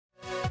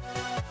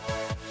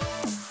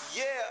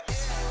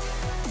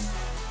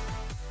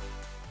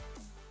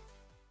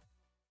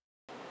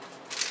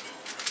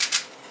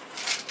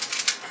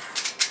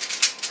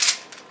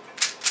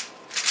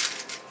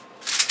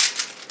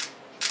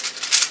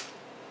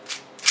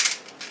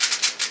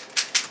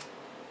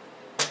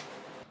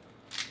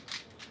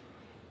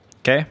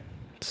Okay,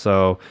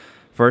 so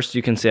first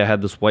you can see I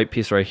had this white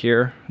piece right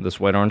here, this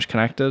white-orange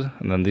connected,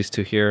 and then these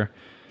two here,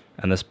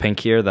 and this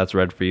pink here. That's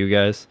red for you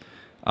guys.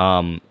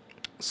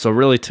 So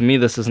really, to me,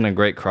 this isn't a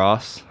great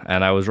cross,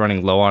 and I was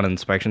running low on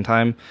inspection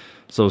time,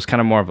 so it was kind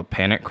of more of a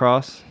panic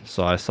cross.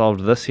 So I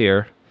solved this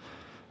here,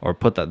 or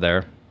put that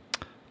there.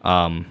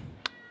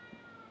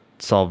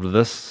 Solved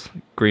this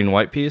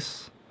green-white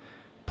piece,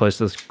 placed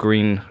this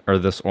green, or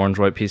this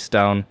orange-white piece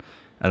down,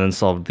 and then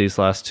solved these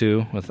last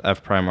two with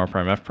F prime, R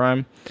prime, F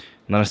prime.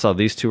 And then I saw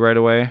these two right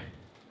away,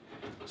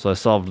 so I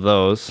solved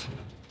those.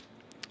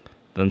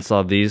 Then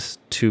saw these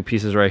two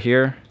pieces right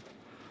here,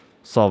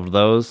 solved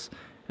those.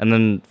 And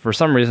then for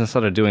some reason,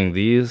 instead of doing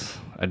these,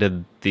 I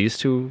did these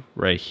two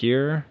right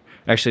here.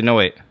 Actually, no,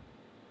 wait.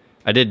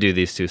 I did do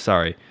these two,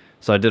 sorry.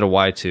 So I did a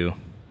Y2,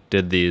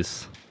 did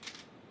these,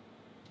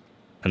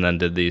 and then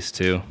did these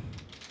two.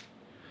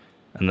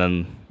 And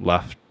then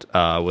left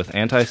with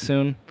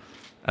anti-soon,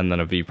 and then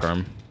a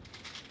V-perm.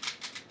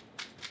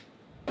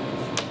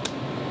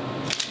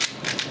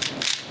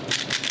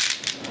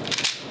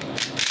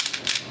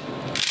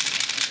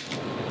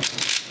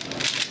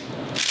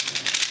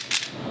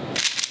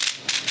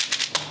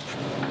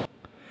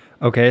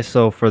 Okay,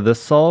 so for this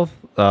solve,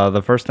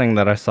 the first thing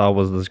that I saw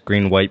was this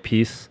green-white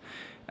piece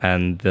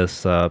and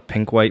this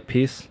pink-white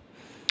piece.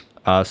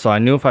 So I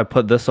knew if I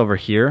put this over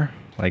here,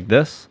 like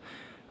this,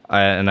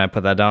 and I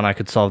put that down, I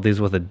could solve these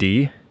with a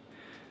D.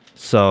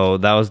 So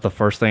that was the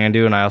first thing I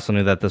do, and I also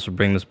knew that this would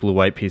bring this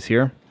blue-white piece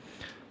here.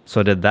 So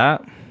I did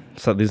that,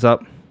 set these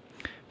up,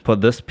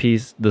 put this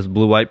piece, this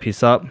blue-white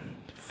piece up,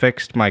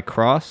 fixed my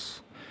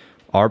cross,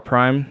 R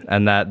prime,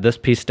 and that this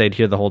piece stayed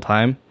here the whole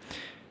time.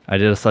 I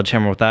did a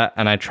sledgehammer with that,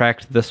 and I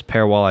tracked this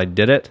pair while I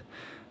did it.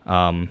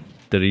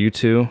 Did a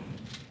U2,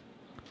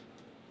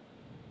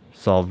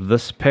 solved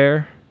this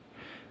pair,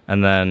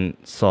 and then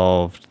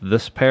solved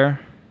this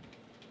pair,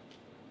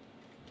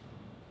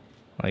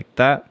 like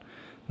that.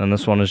 Then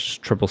this one is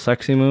just triple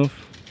sexy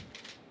move,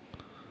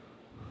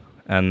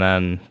 and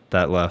then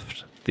that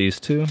left these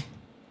two,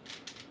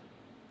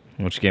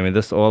 which gave me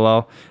this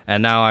OLL.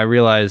 And now I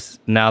realize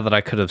now that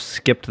I could have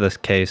skipped this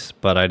case,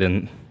 but I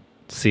didn't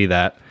see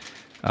that.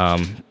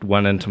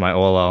 Went into my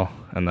OLL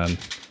and then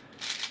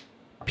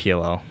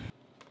PLL.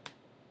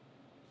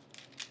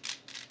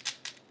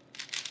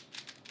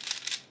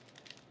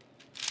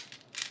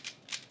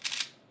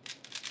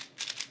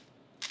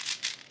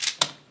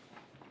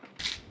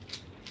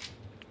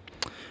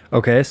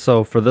 Okay,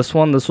 so for this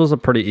one, this was a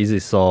pretty easy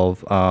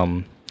solve.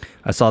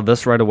 I saw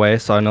this right away,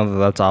 so I know that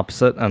that's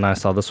opposite, and I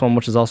saw this one,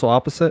 which is also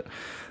opposite.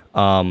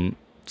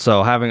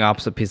 So having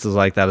opposite pieces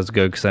like that is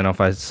good, because I know if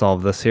I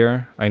solve this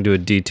here, I can do a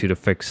D2 to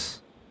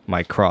fix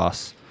my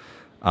cross.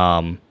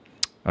 And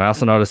I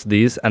also noticed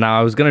these, and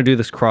I was going to do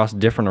this cross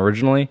different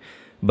originally,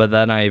 but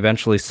then I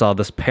eventually saw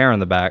this pair in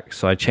the back,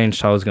 so I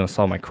changed how I was going to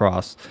solve my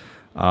cross.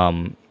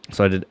 So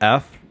I did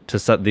F to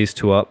set these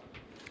two up,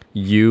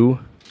 U,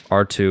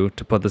 R2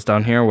 to put this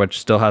down here, which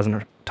still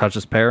hasn't touched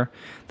this pair,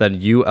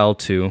 then U,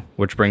 L2,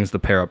 which brings the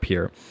pair up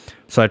here.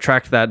 So I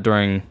tracked that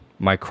during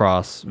my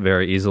cross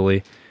very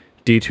easily,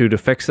 D2 to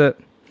fix it.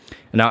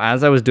 And now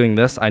as I was doing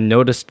this, I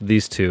noticed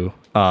these two,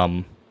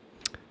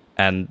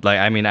 and like,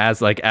 I mean,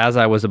 as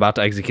I was about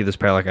to execute this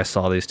pair, like I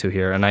saw these two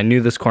here, and I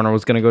knew this corner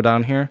was going to go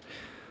down here.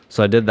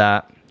 So I did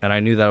that, and I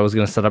knew that I was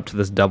going to set up to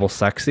this double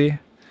sexy.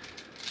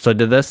 So I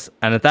did this,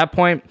 and at that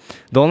point,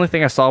 the only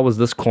thing I saw was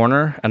this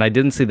corner, and I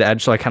didn't see the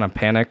edge, so I kind of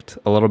panicked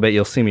a little bit.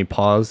 You'll see me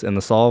pause in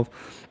the solve.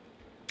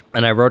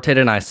 And I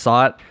rotated, and I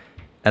saw it,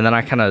 and then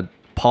I kind of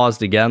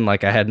paused again,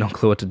 like I had no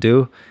clue what to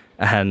do,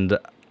 and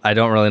I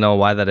don't really know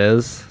why that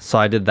is. So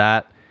I did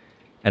that,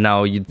 and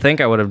now you'd think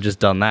I would have just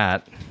done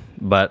that,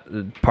 but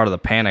part of the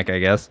panic, I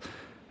guess,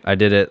 I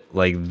did it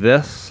like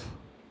this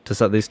to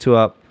set these two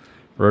up,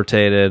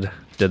 rotated,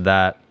 did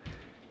that,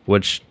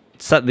 which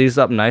set these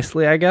up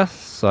nicely, I guess.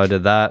 So I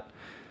did that,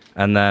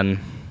 and then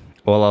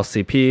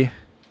OLLCP,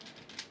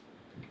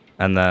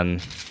 and then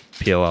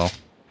PLL.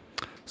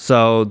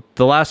 So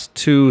the last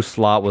two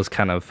slot was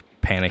kind of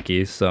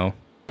panicky, so.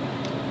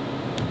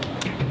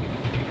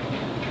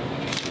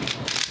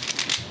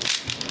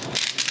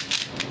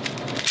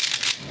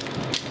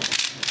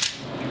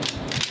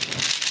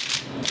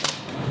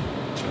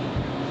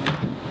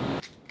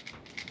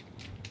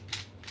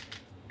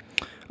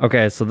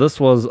 Okay, so this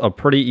was a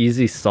pretty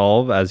easy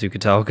solve, as you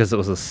could tell, because it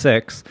was a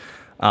 6.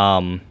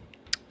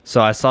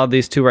 So I saw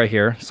these two right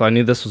here, so I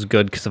knew this was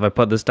good, because if I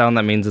put this down,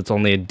 that means it's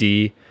only a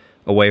D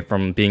away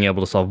from being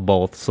able to solve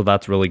both, so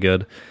that's really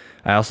good.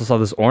 I also saw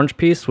this orange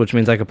piece, which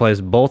means I could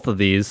place both of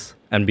these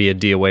and be a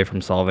D away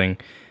from solving,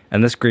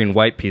 and this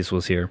green-white piece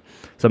was here.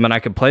 So I mean, I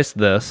could place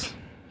this,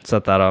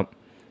 set that up,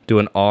 do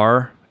an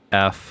R,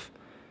 F,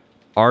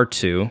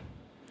 R2,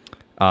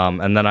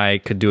 and then I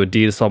could do a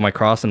D to solve my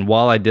cross, and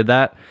while I did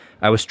that,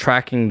 I was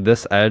tracking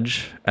this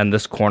edge and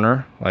this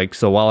corner, like,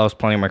 so while I was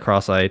playing my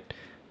cross, I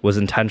was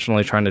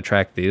intentionally trying to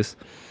track these.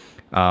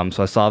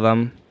 So I saw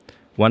them,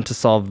 went to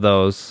solve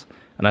those,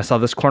 and I saw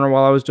this corner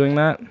while I was doing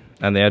that,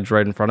 and the edge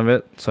right in front of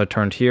it. So I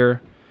turned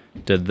here,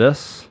 did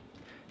this,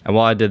 And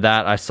while I did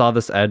that, I saw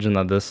this edge and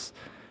that this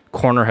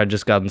corner had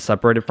just gotten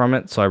separated from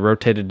it. So I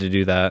rotated to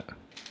do that,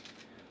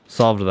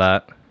 solved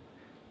that.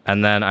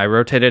 And then I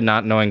rotated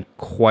not knowing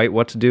quite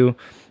what to do.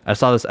 I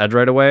saw this edge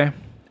right away.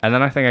 And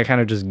then I think I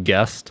kind of just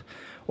guessed,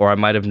 or I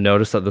might have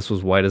noticed that this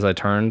was white as I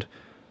turned.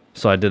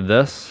 So I did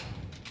this.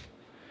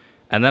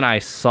 And then I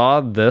saw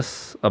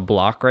this, a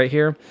block right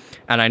here.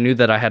 And I knew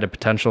that I had a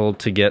potential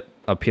to get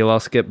a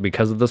PLL skip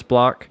because of this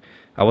block.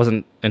 I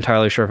wasn't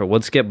entirely sure if it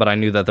would skip, but I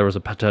knew that there was a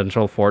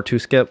potential for it to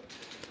skip.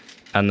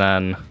 And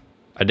then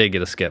I did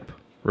get a skip,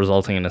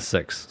 resulting in a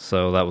 6.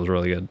 So that was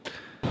really good.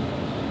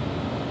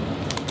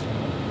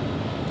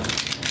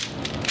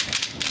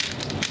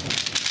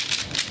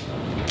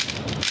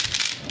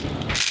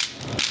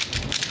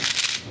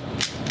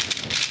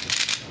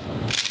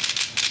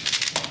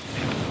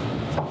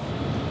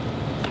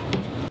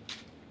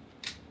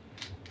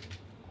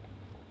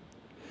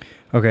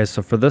 Okay,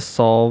 so for this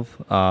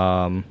solve,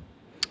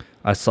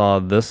 I saw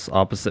this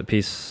opposite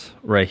piece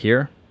right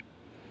here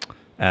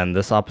and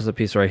this opposite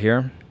piece right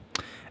here.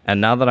 And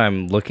now that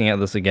I'm looking at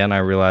this again, I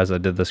realize I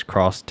did this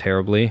cross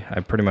terribly. I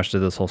pretty much did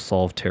this whole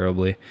solve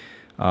terribly.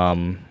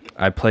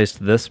 I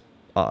placed this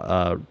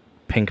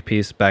pink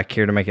piece back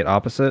here to make it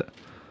opposite,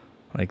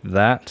 like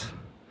that.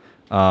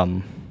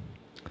 And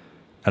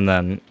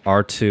then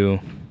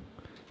R2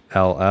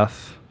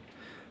 LF,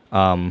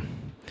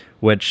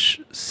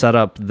 which set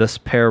up this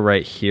pair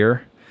right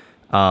here.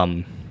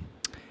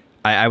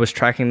 I was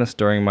tracking this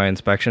during my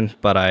inspection,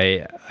 but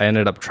I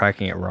ended up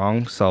tracking it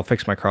wrong, so I'll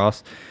fix my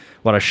cross.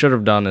 What I should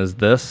have done is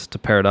this to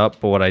pair it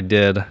up, but what I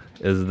did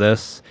is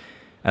this,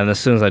 and as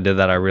soon as I did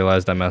that, I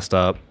realized I messed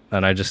up,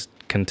 and I just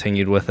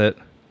continued with it.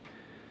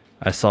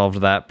 I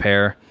solved that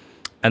pair,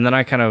 and then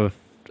I kind of,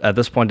 at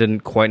this point, didn't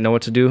quite know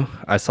what to do.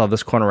 I saw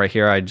this corner right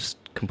here, I just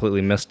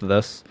completely missed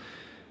this.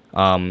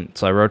 So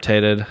I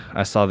rotated,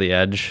 I saw the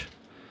edge,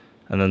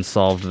 and then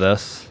solved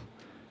this.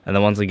 And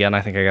then once again,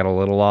 I think I got a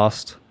little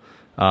lost.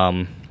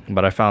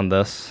 But I found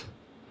this.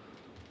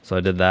 So I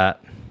did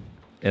that,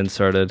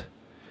 inserted,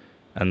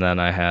 and then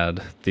I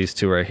had these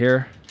two right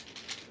here.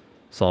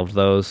 Solved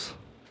those.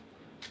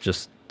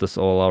 Just this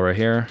OLL right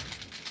here.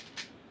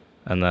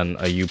 And then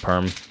a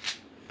U-perm.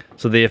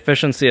 So the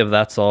efficiency of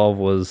that solve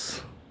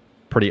was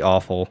pretty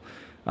awful.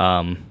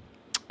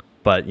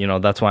 But, you know,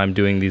 that's why I'm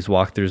doing these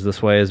walkthroughs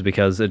this way, is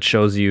because it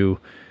shows you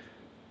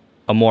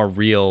a more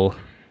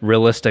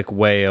realistic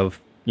way of,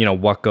 you know,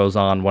 what goes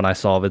on when I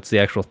solve. It's the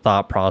actual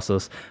thought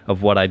process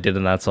of what I did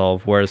in that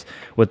solve. Whereas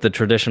with the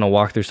traditional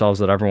walkthrough solves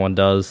that everyone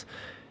does,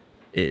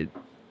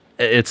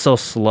 it's so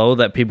slow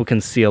that people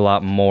can see a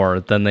lot more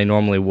than they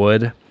normally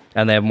would,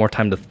 and they have more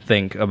time to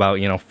think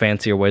about, you know,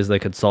 fancier ways they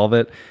could solve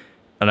it.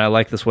 And I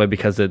like this way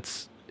because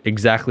it's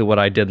exactly what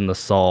I did in the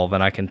solve,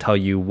 and I can tell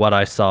you what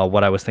I saw,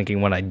 what I was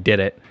thinking when I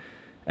did it,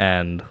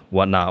 and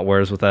whatnot.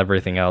 Whereas with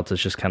everything else,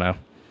 it's just kind of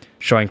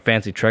showing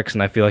fancy tricks,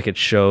 and I feel like it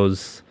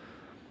shows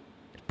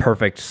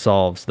perfect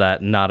solves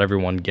that not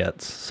everyone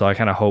gets. So I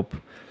kind of hope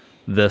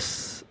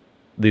these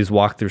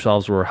walkthrough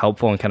solves were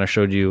helpful and kind of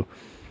showed you,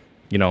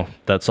 you know,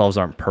 that solves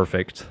aren't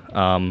perfect.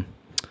 It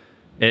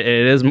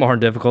is more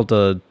difficult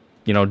to,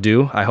 you know,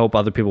 do. I hope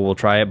other people will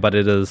try it, but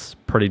it is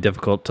pretty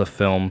difficult to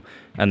film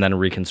and then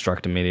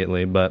reconstruct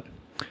immediately. But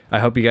I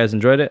hope you guys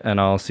enjoyed it, and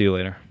I'll see you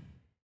later.